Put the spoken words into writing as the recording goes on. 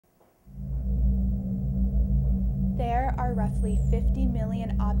are roughly 50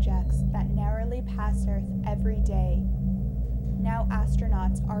 million objects that narrowly pass Earth every day. Now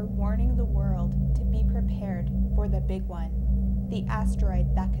astronauts are warning the world to be prepared for the big one, the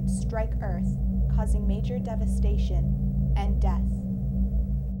asteroid that could strike Earth, causing major devastation and death.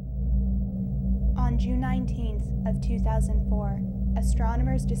 On June 19th of 2004,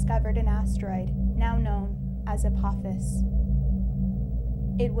 astronomers discovered an asteroid now known as Apophis.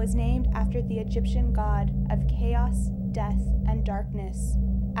 It was named after the Egyptian god of chaos, death, and darkness,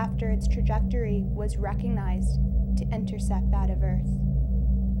 after its trajectory was recognized to intersect that of Earth.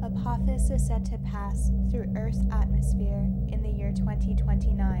 Apophis is said to pass through Earth's atmosphere in the year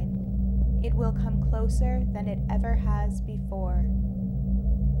 2029. It will come closer than it ever has before.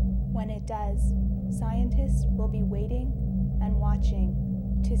 When it does, scientists will be waiting and watching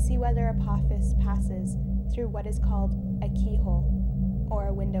to see whether Apophis passes through what is called a keyhole, or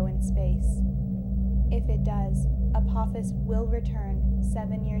a window in space. If it does, Apophis will return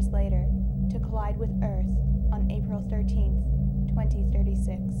 7 years later to collide with Earth on April 13th,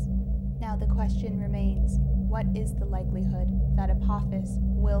 2036. Now the question remains, what is the likelihood that Apophis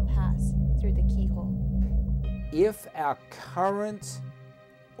will pass through the keyhole? If our current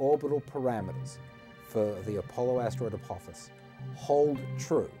orbital parameters for the Apollo asteroid Apophis hold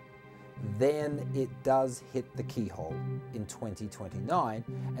true, then it does hit the keyhole in 2029,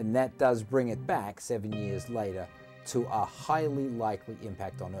 and that does bring it back 7 years later to a highly likely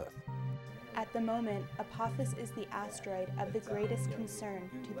impact on Earth. At the moment, Apophis is the asteroid of the greatest concern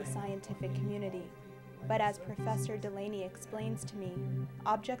to the scientific community. But as Professor Delaney explains to me,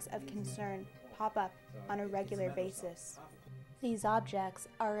 objects of concern pop up on a regular basis. These objects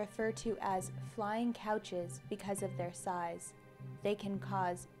are referred to as flying couches because of their size. They can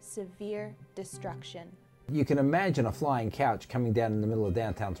cause severe destruction. You can imagine a flying couch coming down in the middle of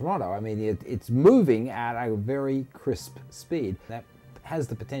downtown Toronto. I mean, it's moving at a very crisp speed. That has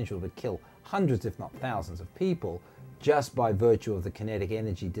the potential to kill hundreds, if not thousands, of people just by virtue of the kinetic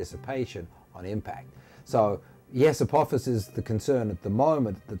energy dissipation on impact. So yes, Apophis is the concern at the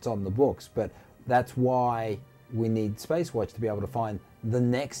moment that's on the books, but that's why we need Space Watch to be able to find the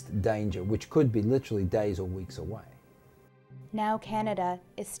next danger, which could be literally days or weeks away. Now Canada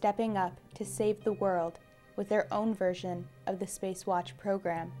is stepping up to save the world with their own version of the Space Watch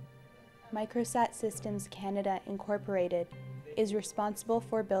program. Microsat Systems Canada Incorporated is responsible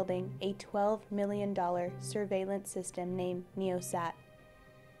for building a $12 million surveillance system named NEOSSat.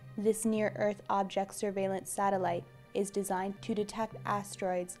 This near-Earth object surveillance satellite is designed to detect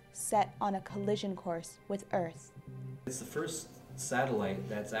asteroids set on a collision course with Earth. It's the first satellite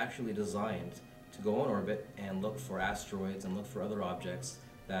that's actually designed to go on orbit and look for asteroids and look for other objects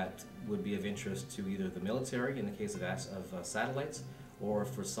that would be of interest to either the military in the case of satellites, or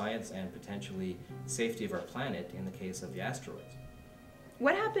for science and potentially safety of our planet in the case of the asteroids.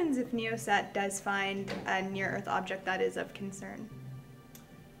 What happens if NEOSSat does find a near-Earth object that is of concern?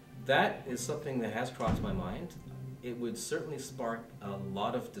 That is something that has crossed my mind. It would certainly spark a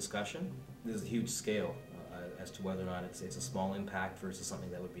lot of discussion. This is a huge scale as to whether or not it's a small impact versus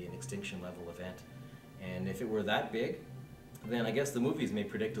something that would be an extinction level event. And if it were that big, then I guess the movies may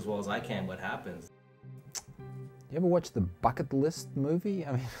predict as well as I can what happens. You ever watch the Bucket List movie?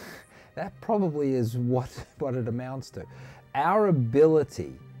 I mean, that probably is what it amounts to. Our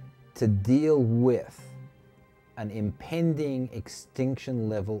ability to deal with an impending extinction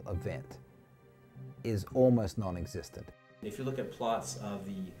level event is almost non-existent. If you look at plots of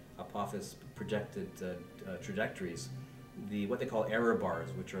the Apophis projected trajectories, what they call error bars,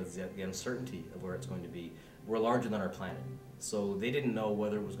 which are the uncertainty of where it's going to be, were larger than our planet. So they didn't know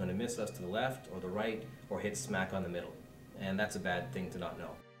whether it was going to miss us to the left or the right or hit smack on the middle. And that's a bad thing to not know.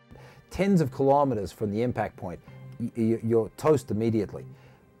 Tens of kilometers from the impact point, you're toast immediately.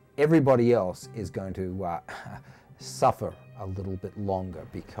 Everybody else is going to suffer a little bit longer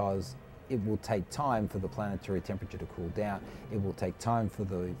because it will take time for the planetary temperature to cool down. It will take time for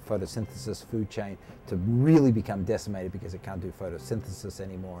the photosynthesis food chain to really become decimated because it can't do photosynthesis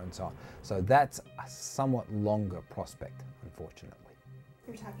anymore and so on. So that's a somewhat longer prospect, unfortunately.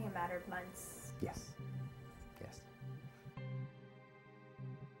 You're talking a matter of months. Yes. Yes.